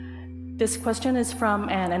This question is from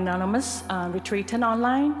an anonymous retreatant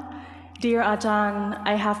online. Dear Ajahn,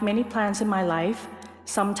 I have many plans in my life.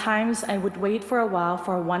 Sometimes I would wait for a while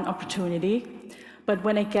for one opportunity, but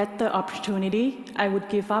when I get the opportunity, I would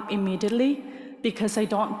give up immediately because I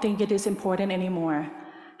don't think it is important anymore.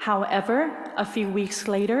 However, a few weeks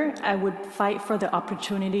later, I would fight for the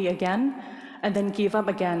opportunity again, and then give up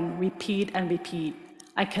again, repeat and repeat.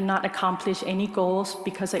 I cannot accomplish any goals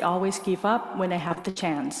because I always give up when I have the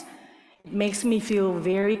chance. It makes me feel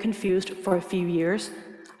very confused for a few years.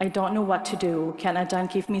 I don't know what to do. Can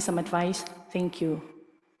Ajahn give me some advice? Thank you.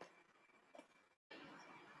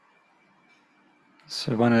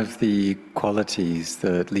 So one of the qualities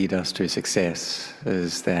that lead us to success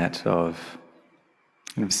is that of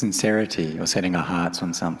sincerity or setting our hearts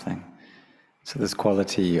on something. So this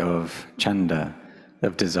quality of chanda,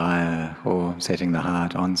 of desire or setting the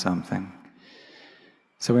heart on something.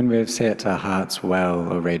 So when we've set our hearts well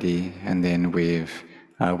already, and then we've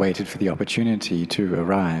waited for the opportunity to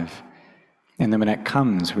arrive, and then when it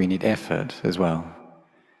comes, we need effort as well.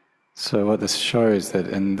 So what this shows that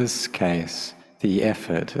in this case, the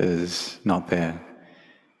effort is not there.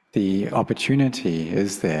 The opportunity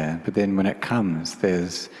is there, but then when it comes,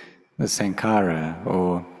 there's the sankhara,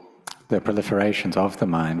 or the proliferations of the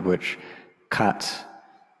mind, which cut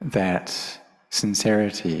that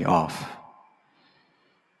sincerity off.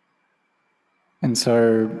 And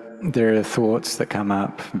so there are thoughts that come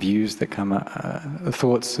up, views that come up,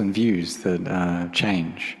 thoughts and views that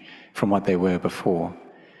change from what they were before.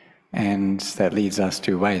 And that leads us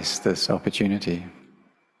to waste this opportunity.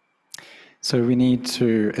 So we need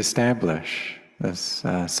to establish this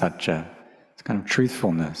satya, this kind of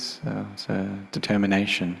truthfulness, so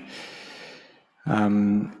determination.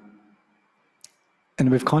 And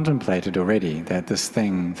we've contemplated already that this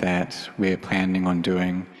thing that we're planning on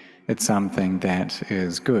doing, it's something that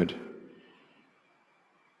is good.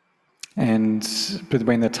 But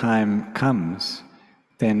when the time comes,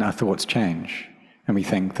 then our thoughts change. And we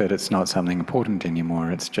think that it's not something important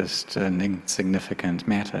anymore, it's just an insignificant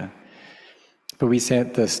matter. But we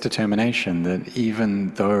set this determination that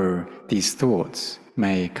even though these thoughts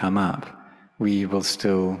may come up, we will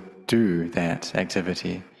still do that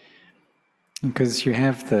activity. Because you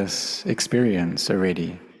have this experience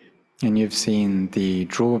already, and you've seen the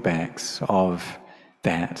drawbacks of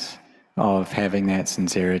that, of having that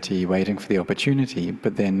sincerity, waiting for the opportunity,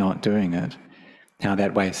 but then not doing it, how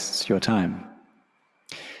that wastes your time.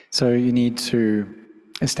 So you need to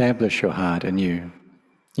establish your heart anew.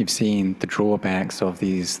 You've seen the drawbacks of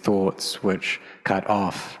these thoughts which cut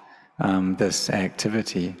off this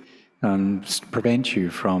activity, prevent you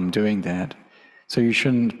from doing that. So you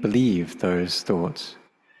shouldn't believe those thoughts.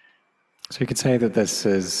 So you could say that this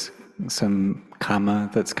is some karma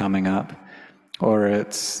that's coming up, or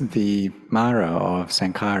it's the mara of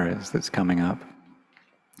sankharas that's coming up.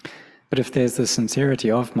 But if there's the sincerity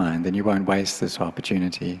of mind, then you won't waste this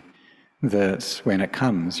opportunity, that when it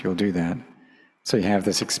comes, you'll do that. So you have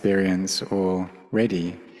this experience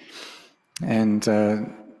already. And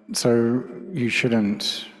so you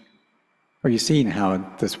shouldn't, or you've seen how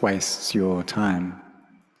this wastes your time.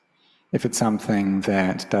 If it's something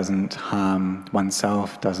that doesn't harm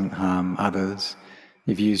oneself, doesn't harm others,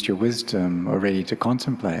 you've used your wisdom already to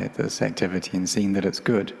contemplate this activity and seen that it's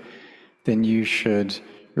good, then you should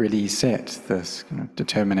really set this kind of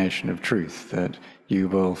determination of truth that you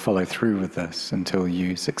will follow through with this until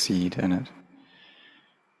you succeed in it.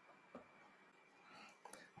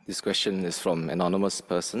 This question is from an anonymous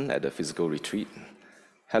person at a physical retreat.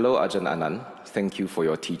 Hello Ajahn Anan, thank you for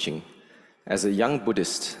your teaching. As a young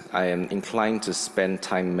Buddhist, I am inclined to spend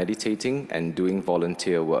time meditating and doing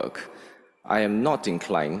volunteer work. I am not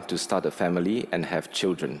inclined to start a family and have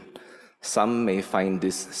children. Some may find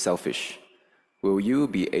this selfish. Will you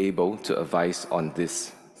be able to advise on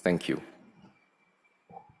this? Thank you.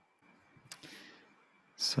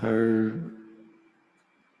 So,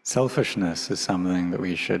 selfishness is something that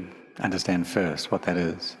we should understand first, what that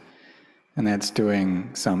is. And that's doing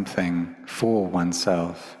something for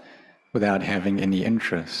oneself without having any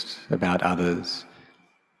interest about others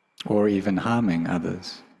or even harming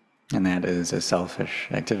others. And that is a selfish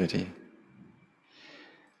activity.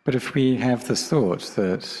 But if we have this thought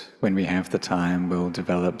that when we have the time we'll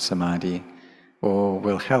develop samadhi or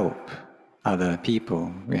we'll help other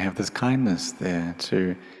people, we have this kindness there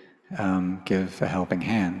to give a helping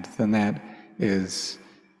hand, then that is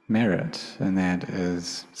merit and that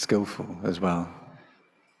is skillful as well.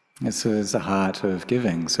 This is a heart of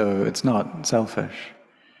giving, so it's not selfish.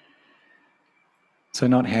 So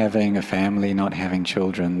not having a family, not having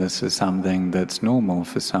children, this is something that's normal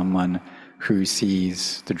for someone who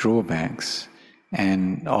sees the drawbacks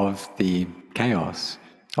and of the chaos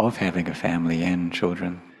of having a family and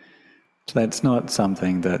children. So that's not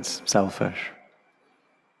something that's selfish.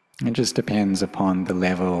 It just depends upon the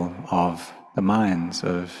level of the minds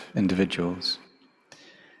of individuals.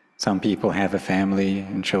 Some people have a family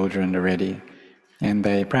and children already, and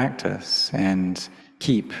they practice and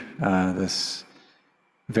keep this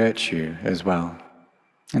virtue as well.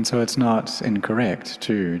 And so it's not incorrect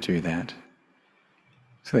to do that.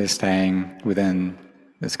 So they're staying within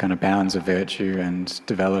this kind of bounds of virtue and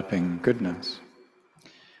developing goodness.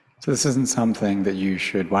 So this isn't something that you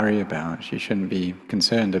should worry about. You shouldn't be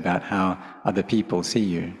concerned about how other people see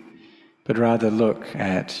you, but rather look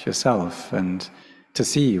at yourself and to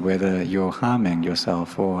see whether you're harming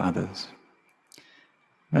yourself or others.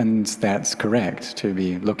 And that's correct, to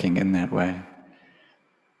be looking in that way.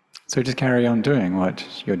 So just carry on doing what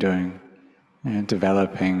you're doing,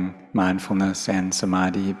 developing mindfulness and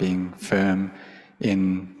samadhi, being firm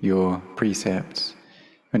in your precepts.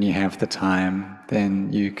 When you have the time,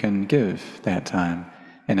 then you can give that time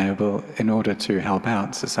in order to help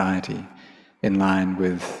out society in line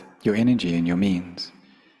with your energy and your means.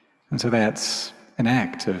 And so that's an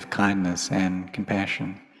act of kindness and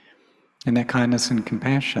compassion. And that kindness and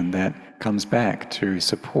compassion, that comes back to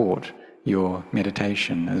support your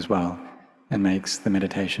meditation as well and makes the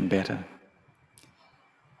meditation better.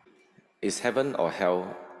 Is heaven or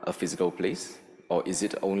hell a physical place, or is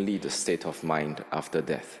it only the state of mind after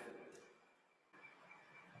death?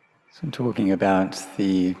 So I'm talking about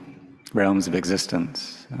the realms of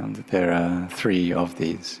existence. There are three of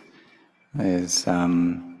these. There's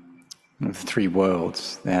three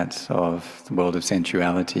worlds, that of the world of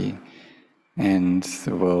sensuality and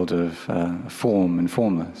the world of form and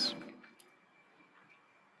formless.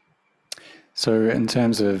 So in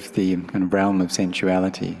terms of the kind of realm of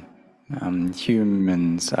sensuality,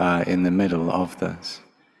 humans are in the middle of this.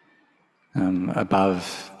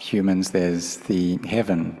 Above humans there's the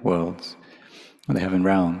heaven worlds, or the heaven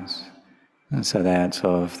realms. And so that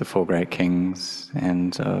of the four great kings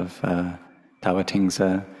and of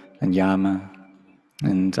Tawatingsa and Yama,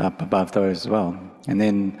 and up above those as well. And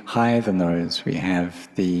then higher than those we have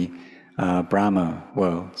the Brahma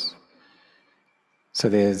worlds. So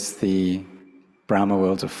there's the Brahma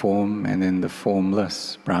worlds of form and then the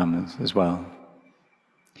formless Brahmas as well.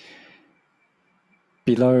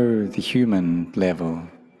 Below the human level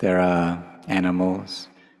there are animals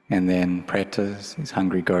and then pretas, these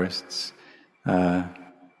hungry ghosts. The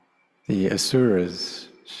asuras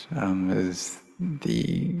is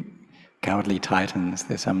the cowardly titans,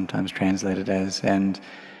 they're sometimes translated as, and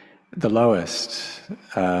the lowest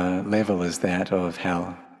level is that of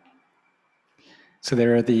hell. So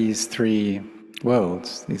there are these three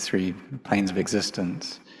worlds, these three planes of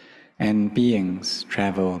existence, and beings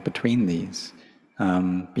travel between these,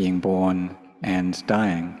 being born and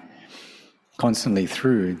dying, constantly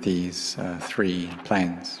through these three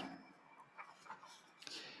planes.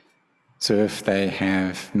 So if they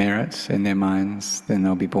have merit in their minds, then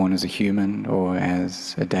they'll be born as a human or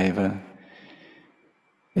as a deva.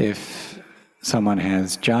 If someone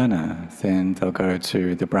has jhana, then they'll go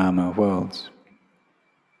to the Brahma worlds.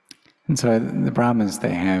 And so the Brahmas,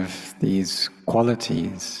 they have these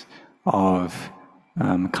qualities of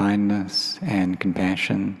kindness and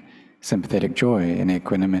compassion, sympathetic joy and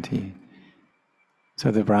equanimity. So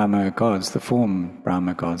the Brahma gods, the form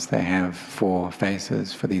Brahma gods, they have four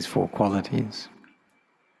faces for these four qualities.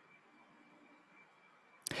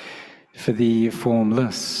 For the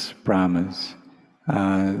formless Brahmas,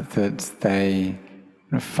 that they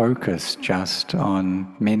focus just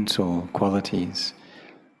on mental qualities,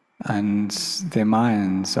 and their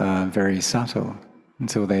minds are very subtle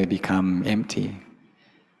until they become empty.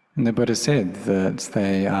 And the Buddha said that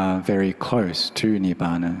they are very close to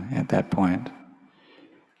Nibbana at that point.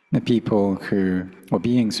 The people who, or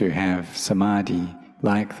beings who have samadhi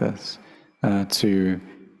like this, to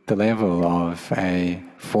the level of a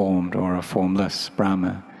formed or a formless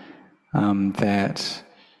Brahma, that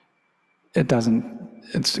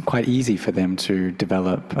it's quite easy for them to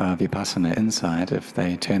develop vipassana insight if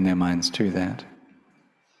they turn their minds to that.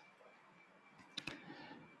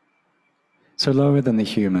 So lower than the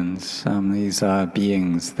humans, these are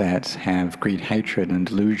beings that have greed, hatred and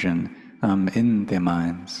delusion in their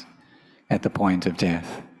minds at the point of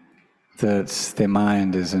death, that their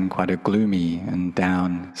mind is in quite a gloomy and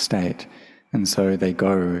down state, and so they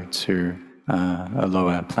go to a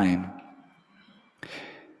lower plane.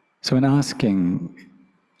 So in asking,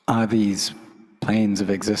 are these planes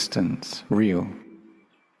of existence real?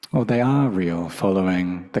 Well, they are real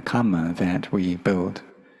following the karma that we build.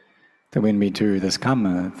 That when we do this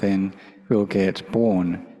karma, then we'll get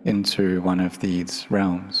born into one of these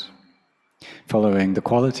realms, following the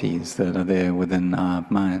qualities that are there within our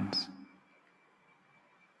minds.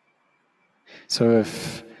 So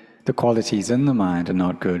if the qualities in the mind are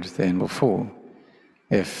not good, then we'll fall.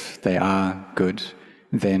 If they are good,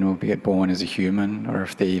 then we'll get born as a human, or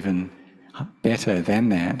if they're even better than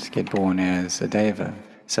that, get born as a deva,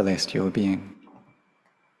 celestial being.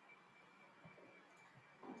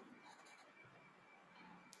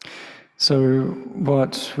 So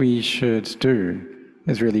what we should do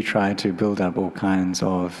is really try to build up all kinds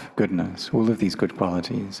of goodness, all of these good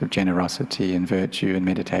qualities of generosity and virtue and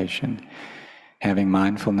meditation, having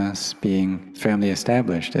mindfulness, being firmly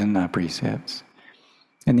established in our precepts.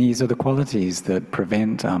 And these are the qualities that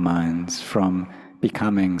prevent our minds from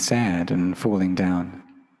becoming sad and falling down.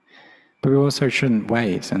 But we also shouldn't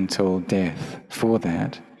wait until death for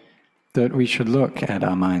that, that we should look at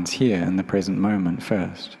our minds here in the present moment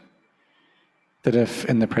first. That if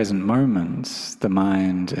in the present moment the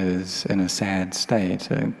mind is in a sad state,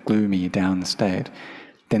 a gloomy down state,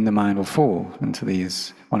 then the mind will fall into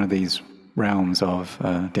one of these realms of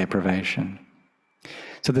deprivation.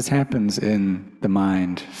 So this happens in the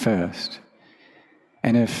mind first.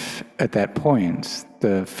 And if at that point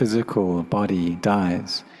the physical body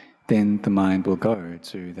dies, then the mind will go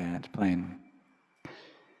to that plane.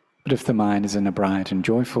 But if the mind is in a bright and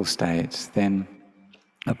joyful state, then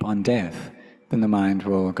upon death, then the mind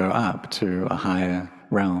will go up to a higher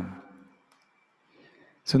realm.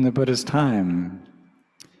 So in the Buddha's time,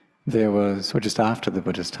 or just after the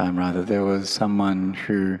Buddha's time rather, there was someone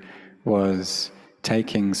who was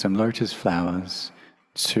taking some lotus flowers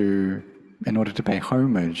in order to pay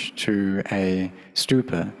homage to a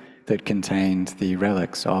stupa that contained the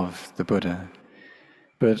relics of the Buddha.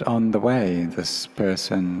 But on the way, this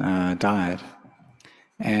person died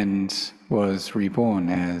and was reborn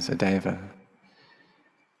as a deva.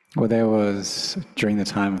 Well, there was, during the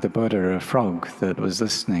time of the Buddha, a frog that was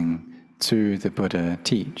listening to the Buddha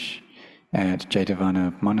teach at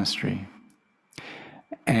Jetavana Monastery.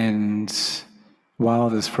 And while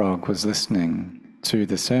this frog was listening to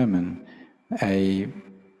the sermon,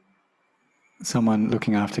 someone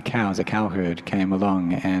looking after cows, a cowherd, came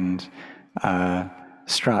along and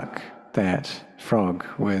struck that frog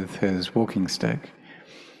with his walking stick.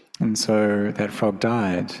 And so that frog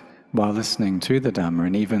died while listening to the Dhamma,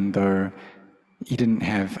 and even though he didn't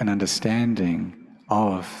have an understanding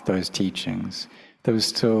of those teachings, there was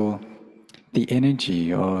still the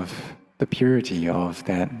energy of the purity of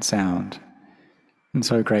that sound. And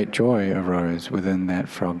so great joy arose within that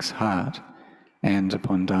frog's heart, and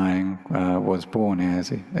upon dying was born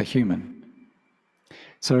as a human.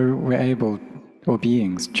 So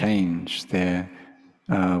beings change their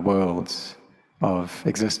worlds of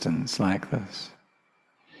existence like this.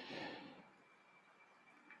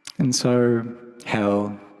 And so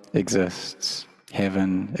hell exists,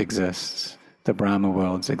 heaven exists, the Brahma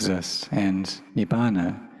worlds exist, and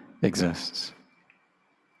Nibbana exists.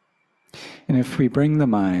 And if we bring the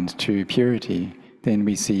mind to purity, then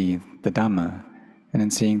we see the Dhamma, and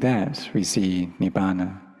in seeing that, we see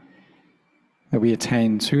Nibbana. That we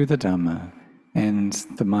attain to the Dhamma, and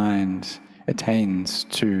the mind attains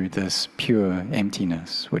to this pure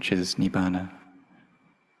emptiness, which is Nibbana.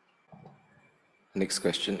 Next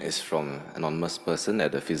question is from an anonymous person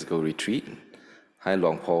at the physical retreat. Hi,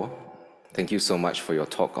 Luang Por. Thank you so much for your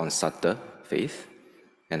talk on Satta, faith,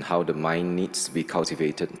 and how the mind needs to be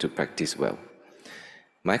cultivated to practice well.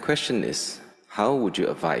 My question is, how would you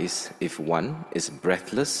advise if one is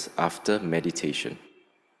breathless after meditation?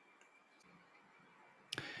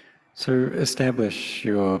 So establish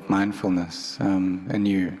your mindfulness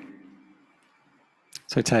anew.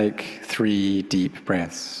 So take 3 deep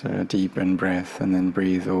breaths, a deep in-breath, and then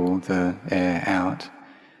breathe all the air out,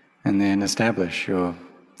 and then establish your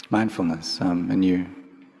mindfulness anew.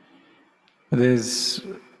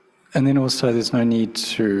 And then also there's no need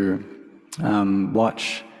to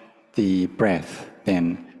watch the breath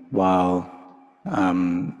then while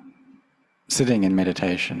sitting in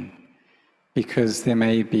meditation, because there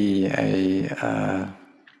may be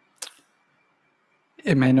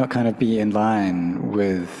it may not kind of be in line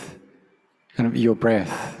with kind of your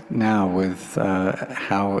breath now with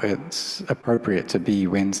how it's appropriate to be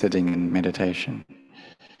when sitting in meditation.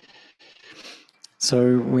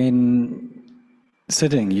 So when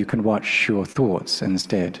sitting, you can watch your thoughts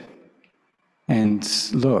instead and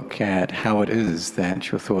look at how it is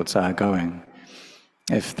that your thoughts are going.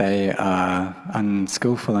 If they are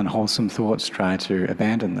unskillful and wholesome thoughts, try to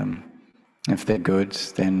abandon them. If they're good,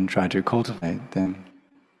 then try to cultivate them.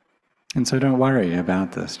 And so don't worry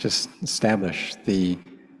about this, just establish the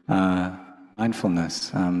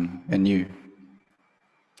mindfulness in you.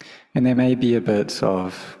 And there may be a bit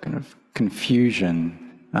of kind of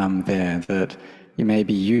confusion there, that you may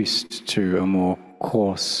be used to a more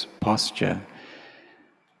coarse posture.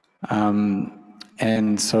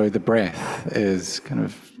 And so the breath is kind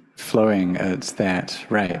of flowing at that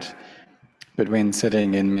rate. But when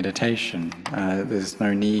sitting in meditation, there's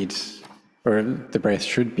no need, or the breath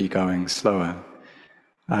should be going slower.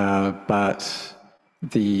 But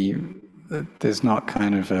there's not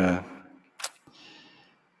kind of a,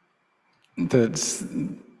 the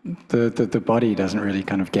body doesn't really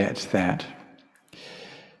kind of get that.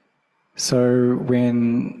 So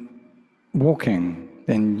when walking,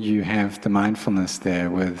 then you have the mindfulness there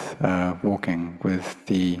with walking with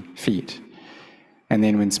the feet. And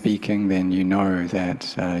then when speaking, then you know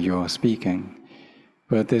that you're speaking.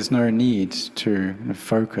 But there's no need to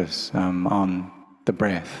focus on the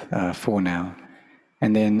breath for now.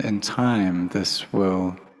 And then in time, this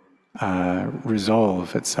will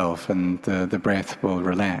resolve itself and the breath will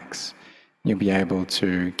relax. You'll be able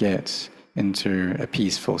to get into a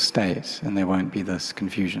peaceful state and there won't be this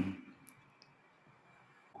confusion.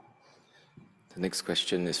 The next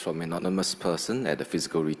question is from an anonymous person at a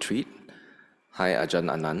physical retreat. Hi Ajahn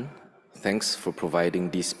Anan, thanks for providing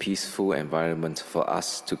this peaceful environment for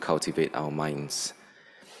us to cultivate our minds.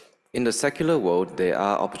 In the secular world, there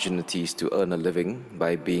are opportunities to earn a living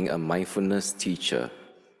by being a mindfulness teacher.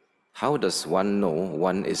 How does one know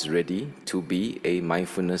one is ready to be a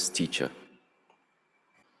mindfulness teacher?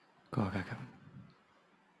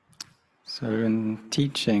 So in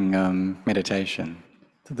teaching meditation,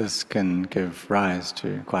 this can give rise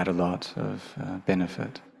to quite a lot of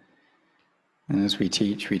benefit. And as we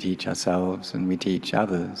teach ourselves and we teach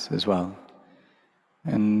others as well.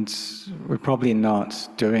 And we're probably not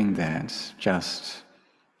doing that just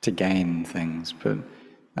to gain things, but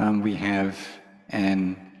we have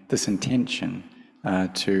this intention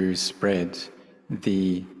to spread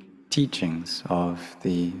the teachings of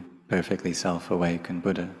the perfectly self-awakened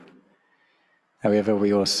Buddha. However,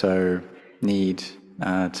 we also need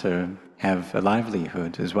to have a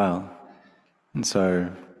livelihood as well. And so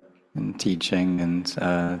in teaching, and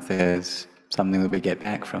there's something that we get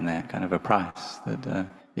back from that, kind of a price that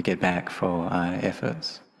we get back for our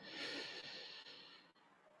efforts.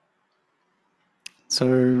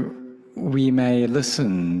 So we may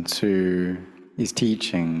listen to these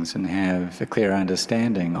teachings and have a clear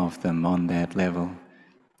understanding of them on that level.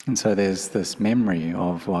 And so there's this memory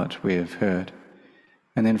of what we've heard.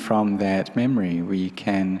 And then from that memory we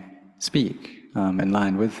can speak in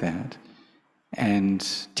line with that and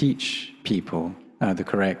teach people the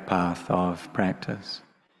correct path of practice,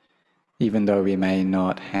 even though we may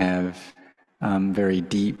not have very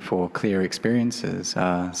deep or clear experiences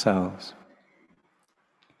ourselves.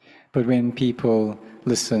 But when people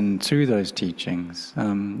listen to those teachings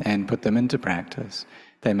and put them into practice,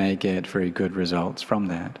 they may get very good results from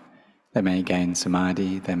that. They may gain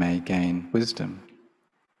samadhi, they may gain wisdom.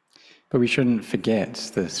 But we shouldn't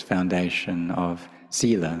forget this foundation of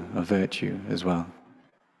sila, of virtue as well.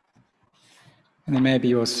 And then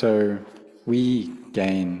maybe also we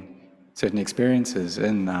gain certain experiences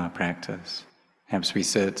in our practice. Perhaps we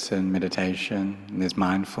sit in meditation and there's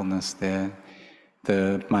mindfulness there.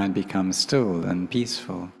 The mind becomes still and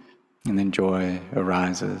peaceful, and then joy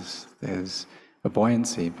arises. There's a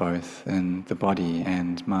buoyancy both in the body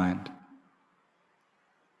and mind.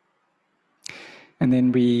 And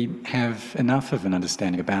then we have enough of an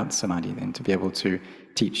understanding about samadhi then to be able to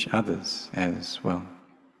teach others as well.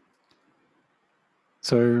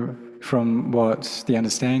 So from what the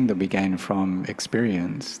understanding that we gain from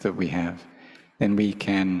experience that we have, then we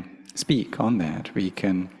can speak on that, we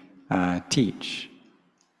can teach,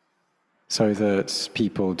 so that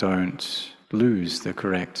people don't lose the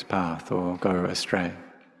correct path or go astray.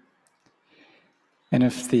 And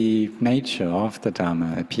if the nature of the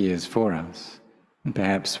Dhamma appears for us, and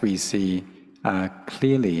perhaps we see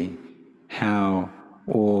clearly how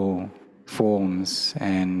all forms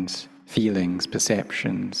and feelings,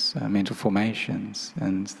 perceptions, mental formations,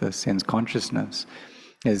 and the sense consciousness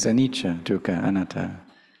is anicca, dukkha, anatta,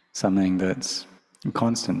 something that's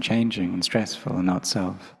constant, changing and stressful and not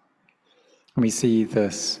self. When we see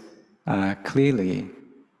this clearly,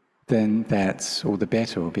 then that's all the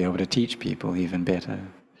better. We'll be able to teach people even better.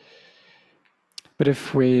 But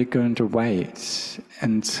if we're going to wait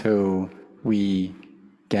until we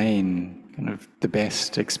gain kind of the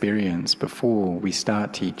best experience before we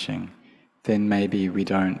start teaching, then maybe we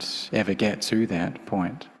don't ever get to that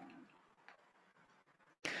point.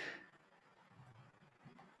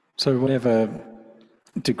 So whatever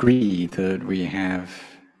degree that we have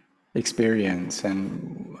experience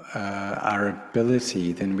and our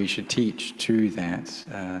ability, then we should teach to that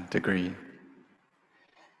degree.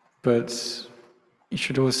 But you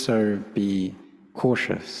should also be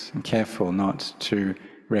cautious and careful not to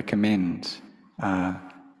recommend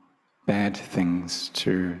bad things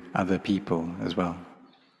to other people as well.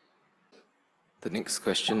 The next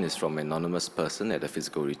question is from an anonymous person at a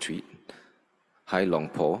physical retreat. Hi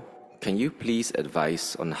Longpo, can you please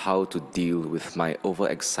advise on how to deal with my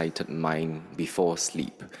overexcited mind before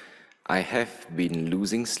sleep? I have been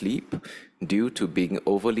losing sleep due to being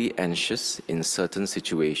overly anxious in certain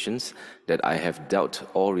situations that I have dealt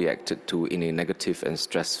or reacted to in a negative and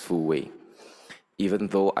stressful way, even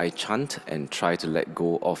though I chant and try to let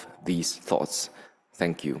go of these thoughts.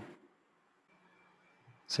 Thank you.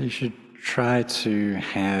 So you should try to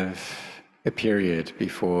have a period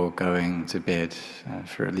before going to bed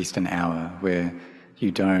for at least an hour where you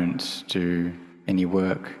don't do any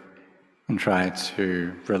work and try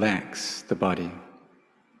to relax the body.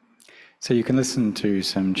 So you can listen to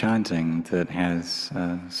some chanting that has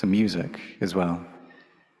some music as well.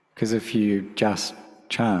 Because if you just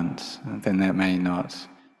chant, then that may not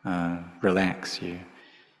relax you.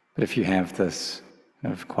 But if you have this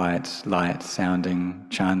kind of quite light sounding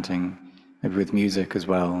chanting, maybe with music as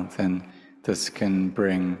well, then this can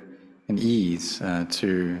bring an ease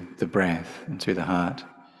to the breath and to the heart.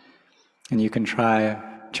 And you can try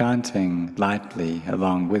chanting lightly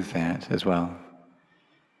along with that as well.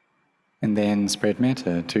 And then spread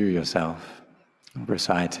metta to yourself,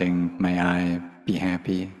 reciting, may I be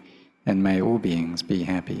happy, and may all beings be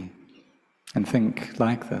happy. And think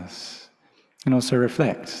like this. And also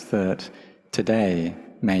reflect that today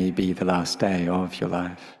may be the last day of your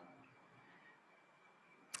life.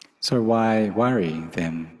 So why worry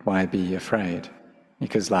then? Why be afraid?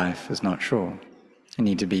 Because life is not sure. You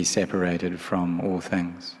need to be separated from all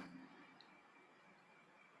things.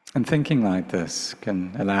 And thinking like this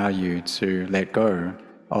can allow you to let go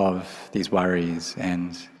of these worries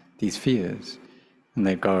and these fears, and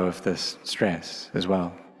let go of this stress as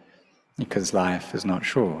well. Because life is not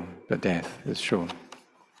sure, but death is sure.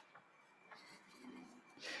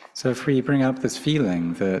 So if we bring up this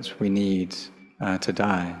feeling that we need to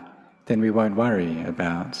die, then we won't worry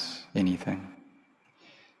about anything.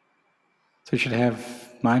 So you should have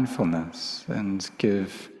mindfulness and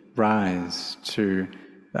give rise to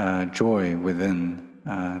joy within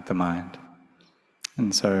the mind.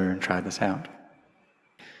 And so try this out.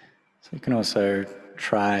 So you can also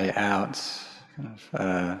try out kind of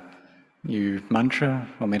a new mantra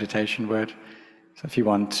or meditation word. So if you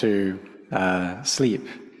want to sleep,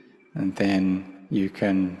 and then you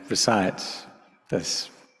can recite this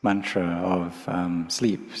mantra of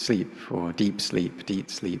sleep, sleep, or deep sleep, deep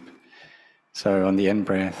sleep. So on the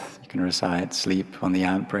in-breath, you can recite sleep. On the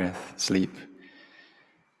out-breath, sleep.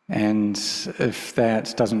 And if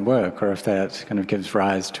that doesn't work, or if that kind of gives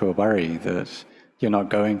rise to a worry that you're not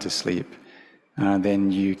going to sleep,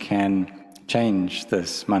 then you can change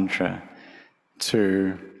this mantra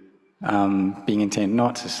to being intent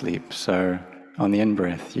not to sleep. So on the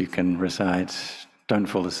in-breath, you can recite, don't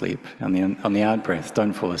fall asleep. On the out-breath,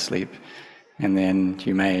 don't fall asleep. And then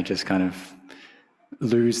you may just kind of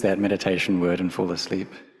lose that meditation word and fall asleep.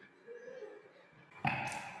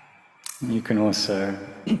 You can also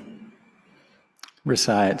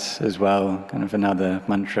recite as well kind of another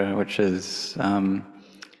mantra, which is kind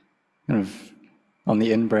of on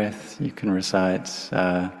the in-breath, you can recite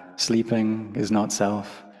sleeping is not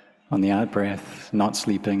self. On the out-breath, not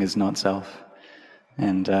sleeping is not self.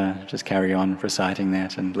 And just carry on reciting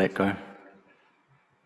that and let go.